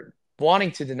were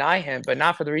wanting to deny him, but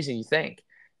not for the reason you think.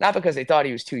 Not because they thought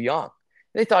he was too young.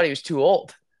 They thought he was too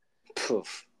old.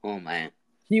 Poof. Oh, man.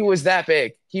 He was that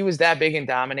big. He was that big and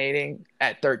dominating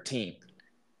at 13.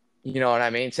 You know what I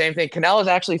mean? Same thing. Canelo's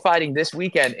actually fighting this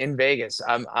weekend in Vegas.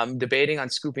 I'm debating on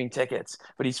scooping tickets,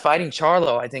 but he's fighting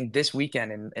Charlo, I think, this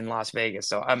weekend in Las Vegas.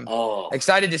 So I'm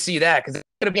excited to see that because it's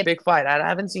going to be a big fight. I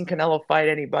haven't seen Canelo fight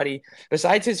anybody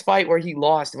besides his fight where he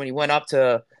lost when he went up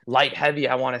to light heavy,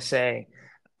 I want to say.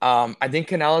 I think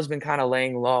Canelo's been kind of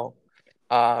laying low.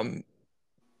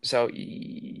 So,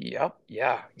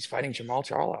 yeah, he's fighting Jermall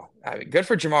Charlo. I mean, good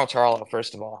for Jermall Charlo,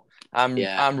 first of all.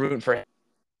 I'm rooting for him.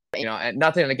 You know, and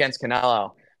nothing against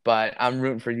Canelo, but I'm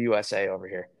rooting for the USA over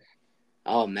here.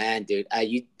 Oh man, dude!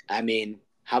 I mean,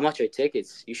 how much are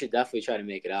tickets? You should definitely try to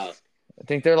make it out. I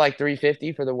think they're like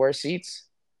 $350 for the worst seats.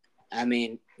 I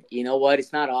mean, you know what?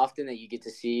 It's not often that you get to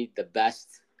see the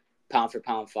best pound for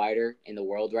pound fighter in the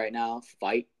world right now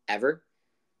fight ever.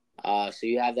 So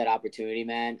you have that opportunity,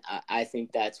 man. I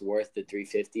think that's worth the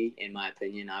 $350 in my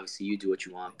opinion. Obviously, you do what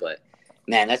you want, but.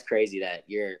 Man, that's crazy that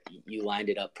you lined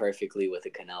it up perfectly with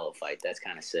a Canelo fight. That's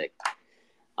kind of sick.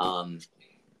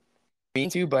 Me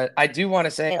too, but I do want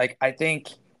to say, like, I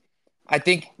think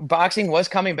boxing was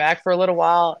coming back for a little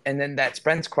while, and then that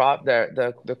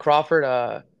the Crawford,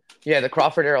 the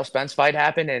Crawford Errol Spence fight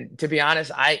happened, and to be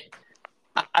honest,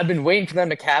 I've been waiting for them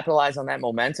to capitalize on that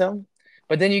momentum,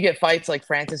 but then you get fights like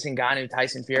Francis Ngannou,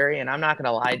 Tyson Fury, and I'm not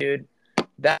gonna lie, dude,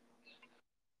 that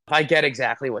I get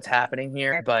exactly what's happening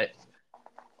here, but.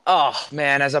 Oh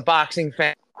man, as a boxing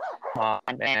fan,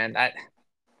 man, that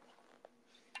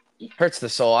hurts the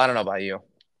soul. I don't know about you.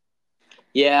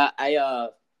 Yeah,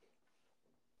 I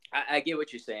get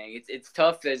what you're saying. It's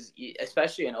tough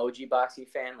especially an OG boxing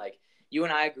fan. Like you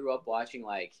and I grew up watching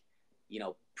like, you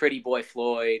know, Pretty Boy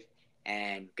Floyd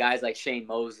and guys like Shane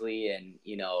Mosley and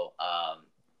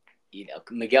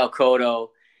Miguel Cotto,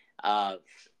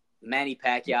 Manny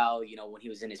Pacquiao. You know, when he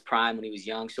was in his prime, when he was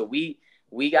young. So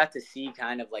we got to see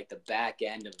kind of like the back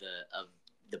end of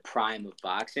the prime of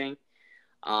boxing.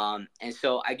 And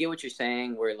so I get what you're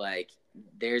saying where like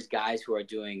there's guys who are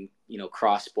doing, you know,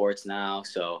 cross sports now.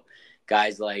 So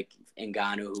guys like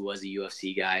Ngannou, who was a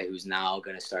UFC guy, who's now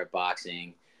going to start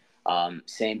boxing.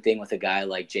 Same thing with a guy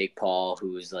like Jake Paul,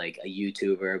 who's like a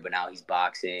YouTuber, but now he's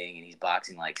boxing and he's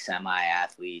boxing like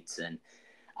semi-athletes. And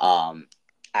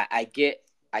I get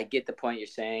the point you're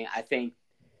saying. I think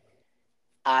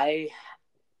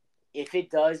if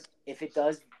it does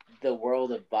the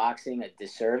world of boxing a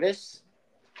disservice,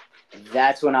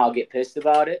 that's when I'll get pissed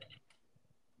about it.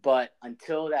 But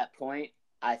until that point,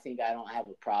 I think I don't have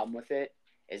a problem with it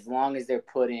as long as they're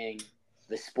putting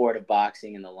the sport of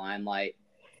boxing in the limelight,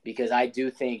 because I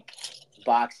do think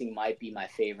boxing might be my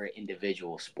favorite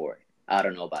individual sport. I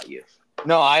don't know about you.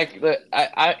 No,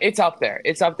 it's up there.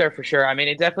 It's up there for sure. I mean,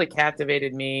 it definitely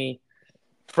captivated me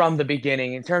from the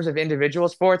beginning. In terms of individual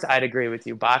sports, I'd agree with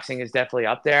you. Boxing is definitely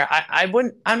up there.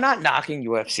 I'm not knocking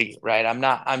UFC, right?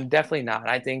 I'm definitely not.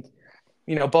 I think,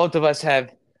 both of us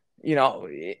have, in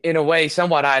a way,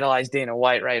 somewhat idolized Dana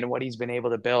White, right? And what he's been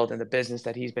able to build and the business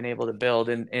that he's been able to build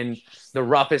in the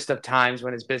roughest of times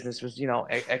when his business was,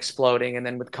 exploding, and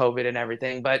then with COVID and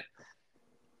everything. But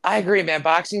I agree, man.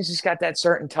 Boxing's just got that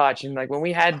certain touch. And like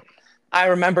I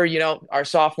remember, our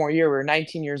sophomore year, we were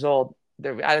 19 years old. I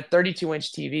had a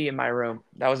 32-inch TV in my room.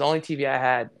 That was the only TV I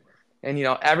had. And,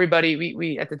 everybody,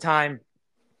 we at the time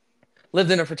lived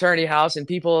in a fraternity house, and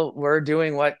people were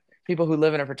doing what people who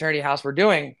live in a fraternity house were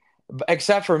doing,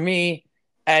 except for me,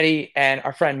 Eddie, and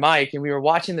our friend Mike. And we were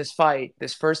watching this fight,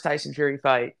 this first Tyson Fury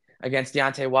fight against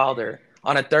Deontay Wilder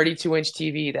on a 32-inch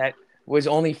TV that was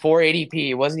only 480p.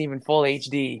 It wasn't even full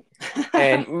HD.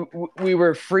 And we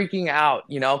were freaking out,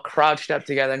 crouched up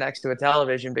together next to a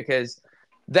television, because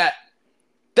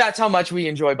that's how much we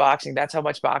enjoy boxing. That's how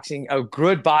much a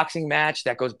good boxing match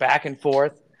that goes back and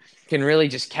forth can really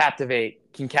just captivate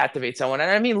someone. And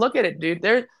I mean, look at it, dude.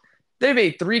 They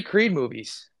made 3 Creed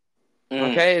movies.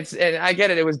 Okay. And I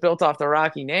get it. It was built off the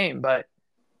Rocky name, but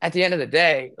at the end of the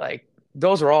day, like,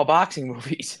 those are all boxing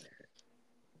movies.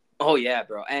 Oh yeah,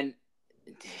 bro. And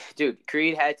dude,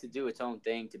 Creed had to do its own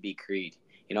thing to be Creed.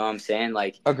 You know what I'm saying?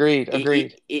 Like, agreed.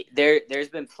 There's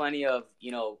been plenty of,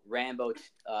 Rambo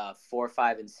 4,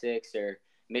 5, and 6, or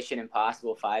Mission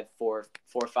Impossible 5, 4,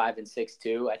 5, and 6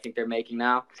 too. I think they're making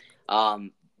now.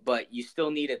 But you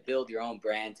still need to build your own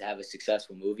brand to have a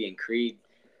successful movie. And Creed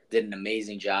did an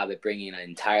amazing job at bringing an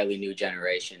entirely new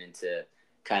generation into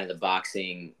kind of the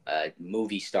boxing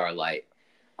movie starlight.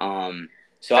 So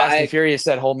Fast and Furious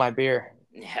said, "Hold my beer."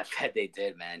 Yeah, I bet they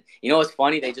did, man. You know what's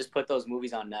funny? They just put those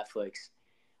movies on Netflix.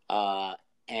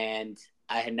 And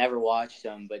I had never watched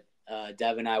them, but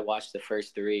Dev and I watched the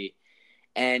first 3.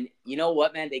 And you know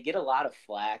what, man? They get a lot of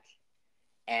flack,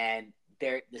 and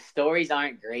the stories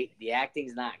aren't great. The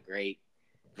acting's not great,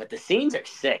 but the scenes are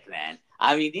sick, man.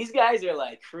 I mean, these guys are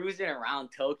like cruising around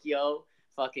Tokyo,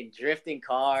 fucking drifting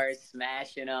cars,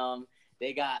 smashing them.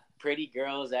 They got pretty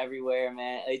girls everywhere,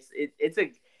 man. It's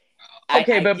a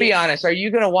okay, but be honest. Are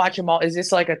you gonna watch them all? Is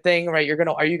this like a thing, right?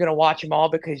 Are you gonna watch them all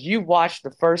because you watched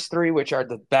the first 3, which are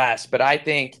the best? But I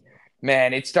think,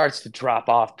 man, it starts to drop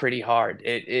off pretty hard.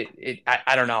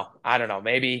 I don't know.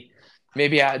 Maybe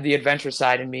the adventure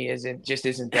side in me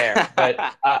isn't there. But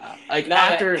like no,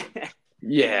 after,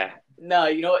 yeah. No,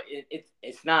 you know,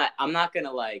 it's not. I'm not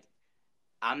gonna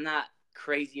I'm not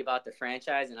crazy about the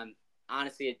franchise, and I'm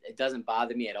honestly, it doesn't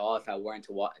bother me at all if I weren't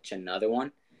to watch another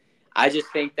one. I just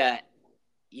think that,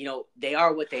 they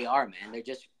are what they are, man.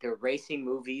 They're racing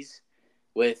movies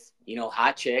with,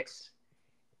 hot chicks,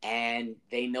 and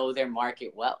they know their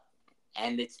market well.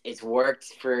 And it's worked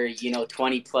for,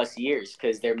 20 plus years,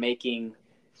 because they're making,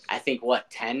 I think,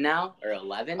 10 now or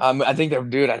 11? I think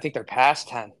they're past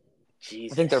 10.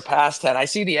 Jesus. I think they're past 10. I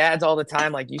see the ads all the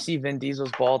time. Like, you see Vin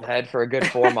Diesel's bald head for a good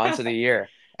 4 months of the year.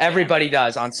 Everybody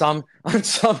does on some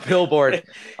billboard.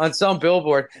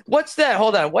 What's that?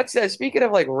 Hold on. What's that? Speaking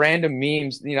of like random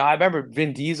memes, I remember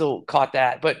Vin Diesel caught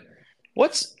that. But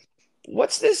what's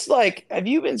this like? Have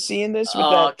you been seeing this with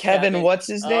that Kevin? What's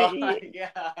his name? Oh my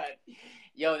God.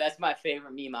 Yo, that's my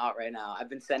favorite meme out right now. I've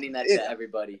been sending that to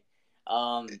everybody.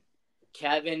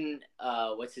 Kevin,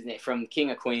 what's his name from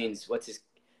King of Queens? What's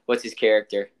his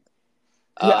character?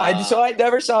 Yeah, so I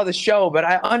never saw the show, but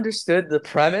I understood the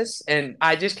premise, and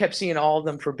I just kept seeing all of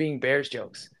them for being Bears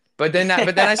jokes. But then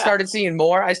I started seeing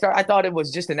more. I thought it was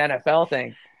just an NFL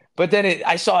thing, but then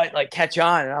I saw it like catch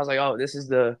on, and I was like, oh, this is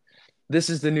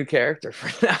the new character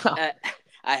for now.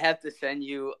 I have to send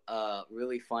you a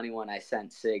really funny one I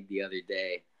sent Sig the other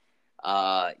day.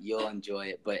 You'll enjoy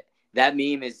it, but that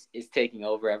meme is taking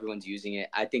over. Everyone's using it.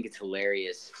 I think it's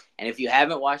hilarious. And if you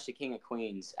haven't watched The King of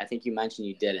Queens, I think you mentioned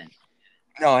you didn't.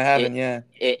 No, I haven't.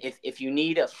 If you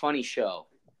need a funny show,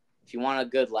 if you want a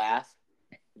good laugh,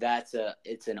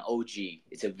 it's an OG.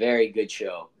 It's a very good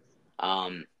show.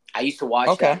 I used to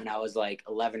watch that when I was like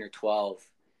 11 or 12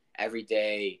 every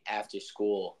day after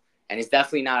school, and it's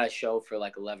definitely not a show for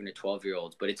like 11 or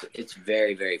 12-year-olds, but it's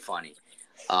very, very funny.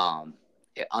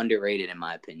 Underrated in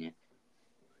my opinion.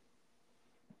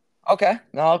 Okay,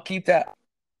 no, I'll keep that.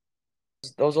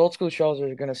 Those old school shows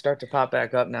are going to start to pop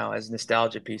back up now as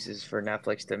nostalgia pieces for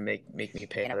Netflix to make me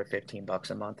pay another $15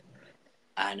 a month.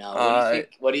 I know.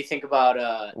 What do you think about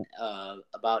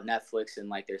Netflix and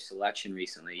like their selection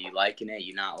recently? You liking it?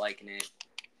 You not liking it?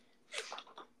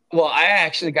 Well, I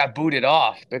actually got booted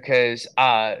off because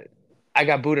I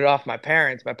got booted off my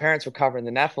parents. My parents were covering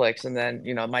the Netflix, and then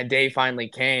my day finally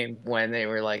came when they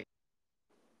were like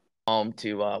home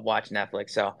to watch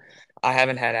Netflix. So I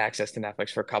haven't had access to Netflix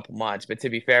for a couple months. But to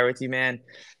be fair with you, man,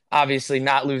 obviously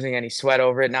not losing any sweat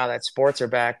over it now that sports are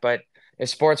back. But if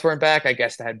sports weren't back, I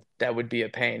guess that would be a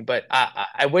pain. But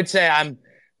I would say I'm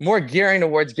more gearing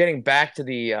towards getting back to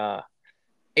the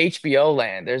HBO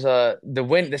land. There's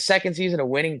the second season of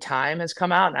Winning Time has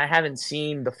come out, and I haven't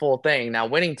seen the full thing. Now,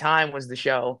 Winning Time was the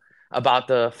show about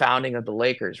the founding of the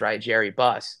Lakers, right? Jerry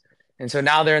Buss. And so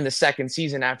now they're in the second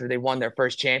season after they won their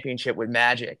first championship with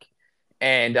Magic.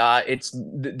 And it's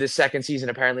the second season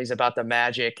apparently is about the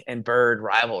Magic and Bird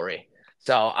rivalry.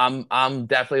 So I'm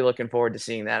definitely looking forward to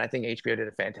seeing that. I think HBO did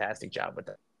a fantastic job with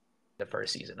the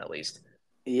first season at least.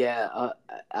 Yeah,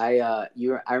 I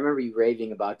remember you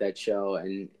raving about that show,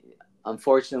 and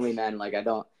unfortunately, man, like I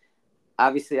don't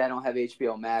have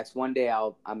HBO Max. One day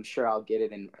I'm sure I'll get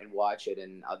it and watch it,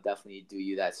 and I'll definitely do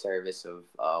you that service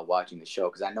of watching the show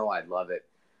because I know I'd love it.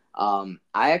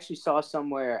 I actually saw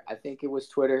somewhere, I think it was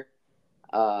Twitter.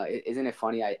 Isn't it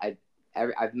funny?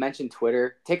 I've mentioned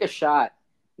Twitter. Take a shot.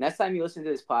 Next time you listen to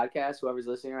this podcast, whoever's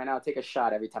listening right now, take a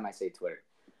shot every time I say Twitter.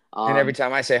 And every Um,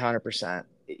 time I say 100%.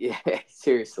 yeah,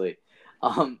 seriously.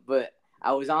 But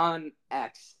I was on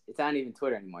X. It's not even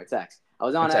Twitter anymore. It's X. I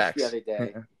was on It's X the X. other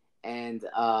day, and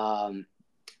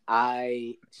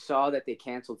I saw that they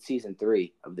canceled season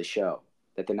 3 of the show.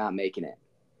 That they're not making it.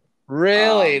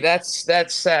 Really? Um,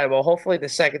 That's sad. Well, hopefully the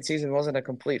second season wasn't a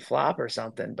complete flop or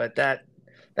something, but that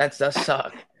does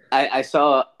suck. I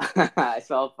saw I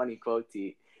saw a funny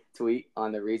tweet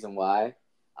on the reason why.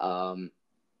 Um,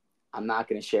 I'm not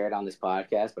going to share it on this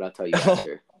podcast, but I'll tell you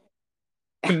after.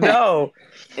 No,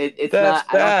 It's that's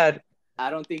not. bad. I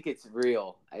don't think it's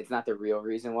real. It's not the real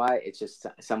reason why. It's just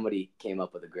somebody came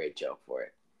up with a great joke for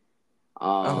it.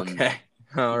 Um, Okay.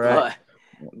 All right.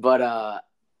 but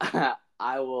but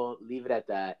I will leave it at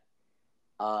that.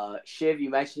 Shiv, you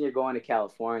mentioned you're going to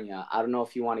California. I don't know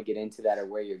if you want to get into that or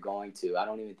where you're going to. I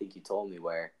don't even think you told me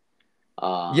where.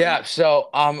 Um, Yeah, so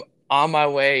I'm on my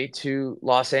way to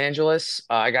Los Angeles.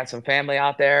 I got some family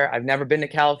out there. I've never been to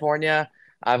California.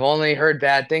 I've only heard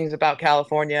bad things about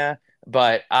California,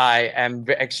 but I am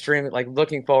extremely like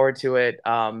looking forward to it.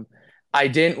 I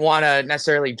didn't want to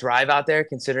necessarily drive out there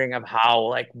considering of how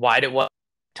like wide it was.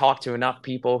 Talk to enough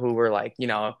people who were like,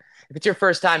 if it's your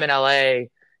first time in LA,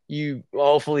 you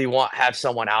hopefully want have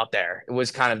someone out there. It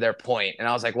was kind of their point. And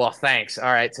I was like, well, thanks.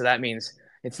 All right. So that means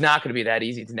it's not going to be that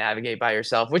easy to navigate by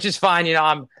yourself, which is fine.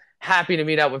 I'm happy to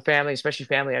meet up with family, especially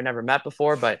family I've never met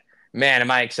before. But man,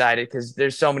 am I excited because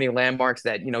there's so many landmarks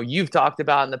that you've talked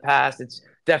about in the past. It's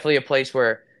definitely a place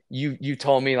where you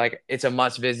told me like it's a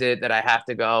must visit that I have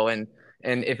to go. And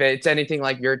if it's anything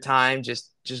like your time, just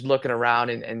looking around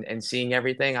and seeing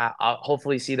everything, I'll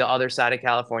hopefully see the other side of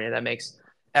California that makes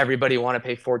everybody want to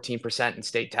pay 14% in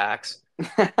state tax.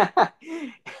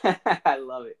 I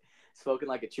love it. Spoken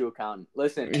like a true accountant.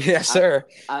 Listen, Yes, I, sir.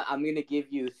 I'm going to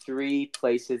give you 3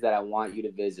 places that I want you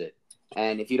to visit.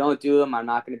 And if you don't do them, I'm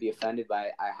not going to be offended,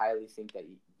 but I highly think that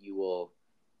you will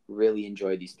really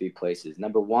enjoy these 3 places.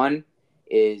 Number 1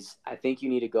 is I think you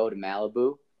need to go to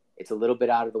Malibu. It's a little bit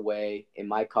out of the way. It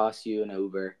might cost you an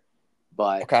Uber,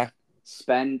 but Okay.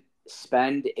 spend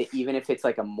even if it's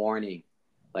like a morning,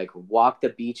 like walk the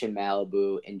beach in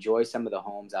Malibu, enjoy some of the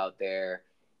homes out there.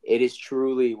 It is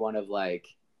truly one of like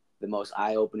the most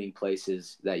eye-opening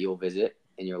places that you'll visit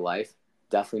in your life.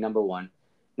 Definitely number 1.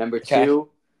 Number Okay.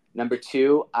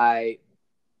 2, I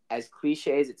as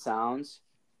cliche as it sounds,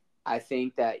 I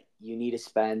think that you need to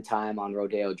spend time on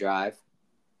Rodeo Drive.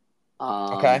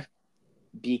 Okay.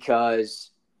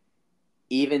 Because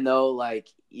even though like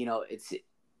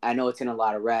I know it's in a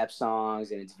lot of rap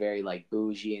songs and it's very like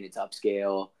bougie and it's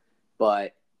upscale,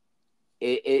 but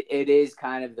it is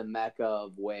kind of the mecca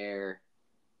of where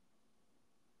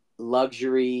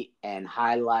luxury and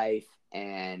high life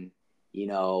and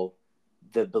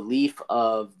the belief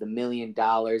of the $1 million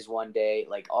one day,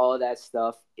 like all of that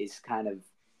stuff is kind of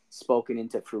spoken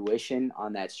into fruition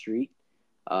on that street,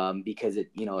 because it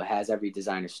has every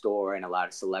designer store and a lot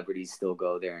of celebrities still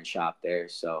go there and shop there.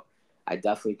 So I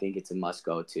definitely think it's a must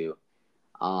go to.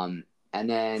 And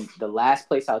then the last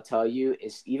place I'll tell you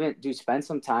is spend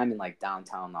some time in like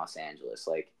downtown Los Angeles.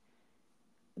 Like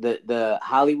the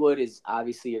Hollywood is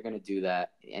obviously you're going to do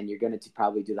that and you're going to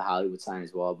probably do the Hollywood sign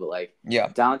as well. But like Yeah.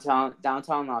 downtown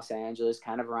Los Angeles,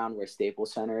 kind of around where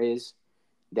Staples Center is,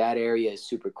 that area is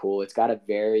super cool. It's got a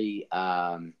very,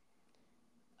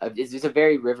 it's a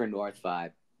very River North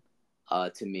vibe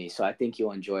to me. So I think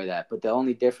you'll enjoy that. But the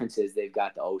only difference is they've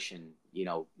got the ocean,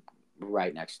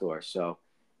 right next door. So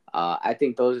I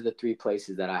think those are the 3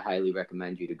 places that I highly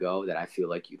recommend you to go that I feel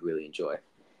like you'd really enjoy.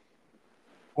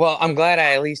 Well, I'm glad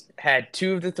I at least had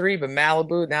 2 of the 3, but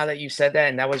Malibu, now that you said that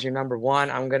and that was your number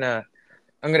 1, I'm gonna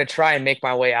try and make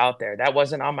my way out there. That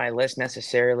wasn't on my list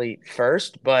necessarily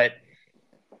first, but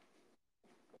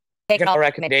taking all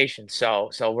recommendations. So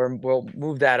we'll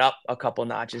move that up a couple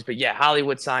notches. But yeah,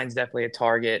 Hollywood Sign's definitely a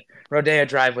target. Rodeo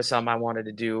Drive was something I wanted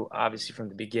to do, obviously from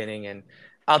the beginning, and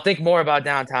I'll think more about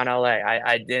downtown LA.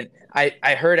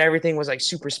 I heard everything was like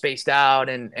super spaced out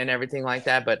and everything like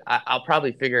that, but I'll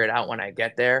probably figure it out when I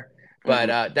get there.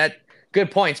 But that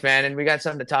good points, man, and we got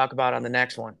something to talk about on the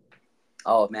next one.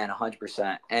 Oh man,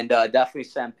 100%, and definitely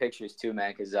send pictures too,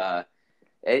 man, because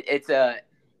it's a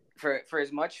for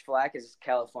as much flack as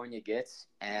California gets,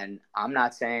 and I'm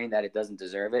not saying that it doesn't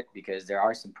deserve it, because there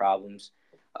are some problems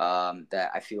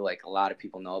that I feel like a lot of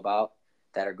people know about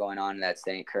that are going on in that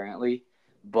state currently,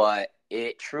 but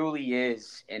it truly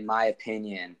is, in my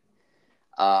opinion,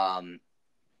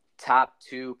 top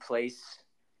 2 place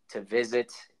to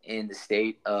visit in the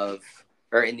state of,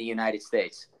 or in the United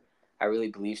States. I really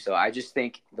believe so. I just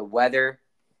think the weather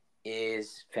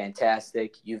is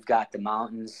fantastic. You've got the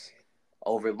mountains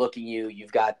overlooking you.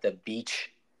 You've got the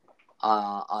beach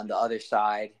on the other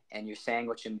side, and you're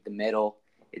sandwiched in the middle.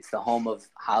 It's the home of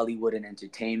Hollywood and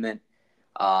entertainment.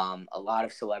 A lot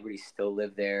of celebrities still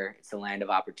live there. It's a land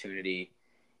of opportunity.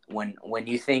 When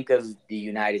you think of the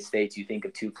United States, you think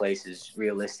of 2 places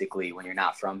realistically when you're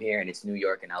not from here, and it's New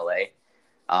York and LA.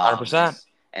 100%.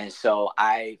 And so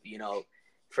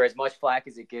for as much flack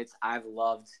as it gets, I've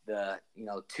loved the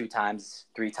 2 times,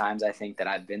 3 times I think that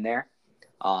I've been there.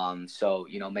 So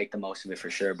make the most of it for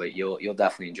sure, but you'll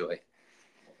definitely enjoy.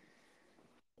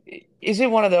 Is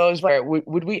it one of those where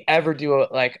would we ever do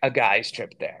a guys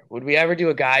trip there? Would we ever do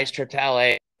a guys trip to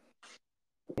LA?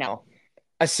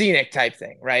 A scenic type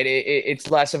thing, right? It's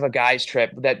less of a guys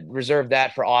trip, that reserve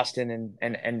that for Austin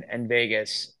and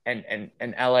Vegas, and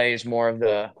LA is more of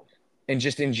the, and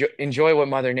just enjoy what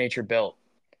Mother Nature built.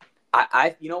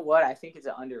 I you know what? I think it's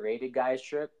an underrated guys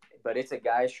trip, but it's a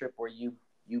guys trip where you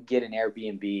get an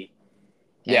Airbnb,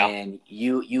 and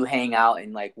you hang out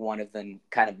in like one of the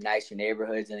kind of nicer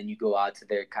neighborhoods, and then you go out to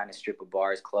their kind of strip of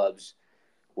bars, clubs,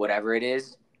 whatever it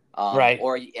is. Right.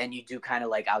 And you do kind of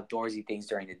like outdoorsy things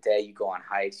during the day. You go on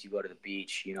hikes, you go to the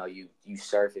beach, you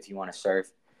surf if you want to surf.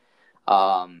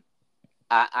 I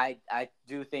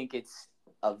do think it's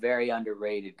a very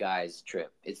underrated guys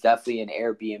trip. It's definitely an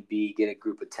Airbnb, get a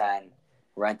group of 10,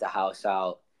 rent a house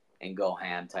out, and go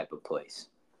ham type of place.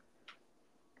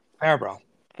 Fair, bro.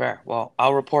 Fair. Well,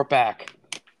 I'll report back.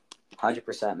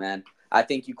 100%, man. I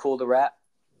think you cool to wrap.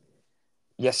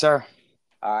 Yes, sir.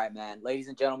 All right, man. Ladies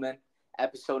and gentlemen,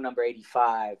 episode number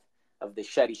 85 of the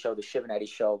Shetty Show, the Shivanetti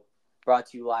Show, brought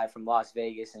to you live from Las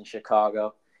Vegas and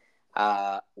Chicago.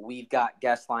 We've got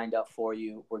guests lined up for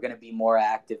you. We're going to be more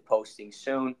active posting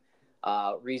soon.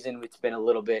 Reason it's been a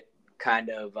little bit kind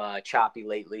of choppy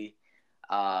lately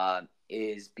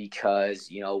is because,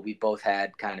 we both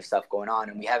had kind of stuff going on,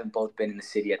 and we haven't both been in the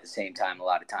city at the same time a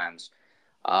lot of times.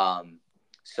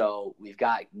 So we've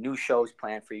got new shows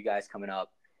planned for you guys coming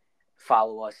up.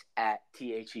 Follow us at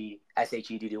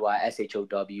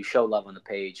THESHEDDYSHOW. Show love on the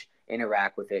page.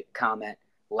 Interact with it. Comment.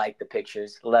 Like the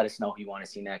pictures. Let us know who you want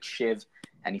to see next. Shiv,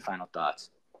 any final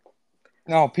thoughts?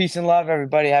 No, peace and love,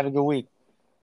 everybody. Have a good week.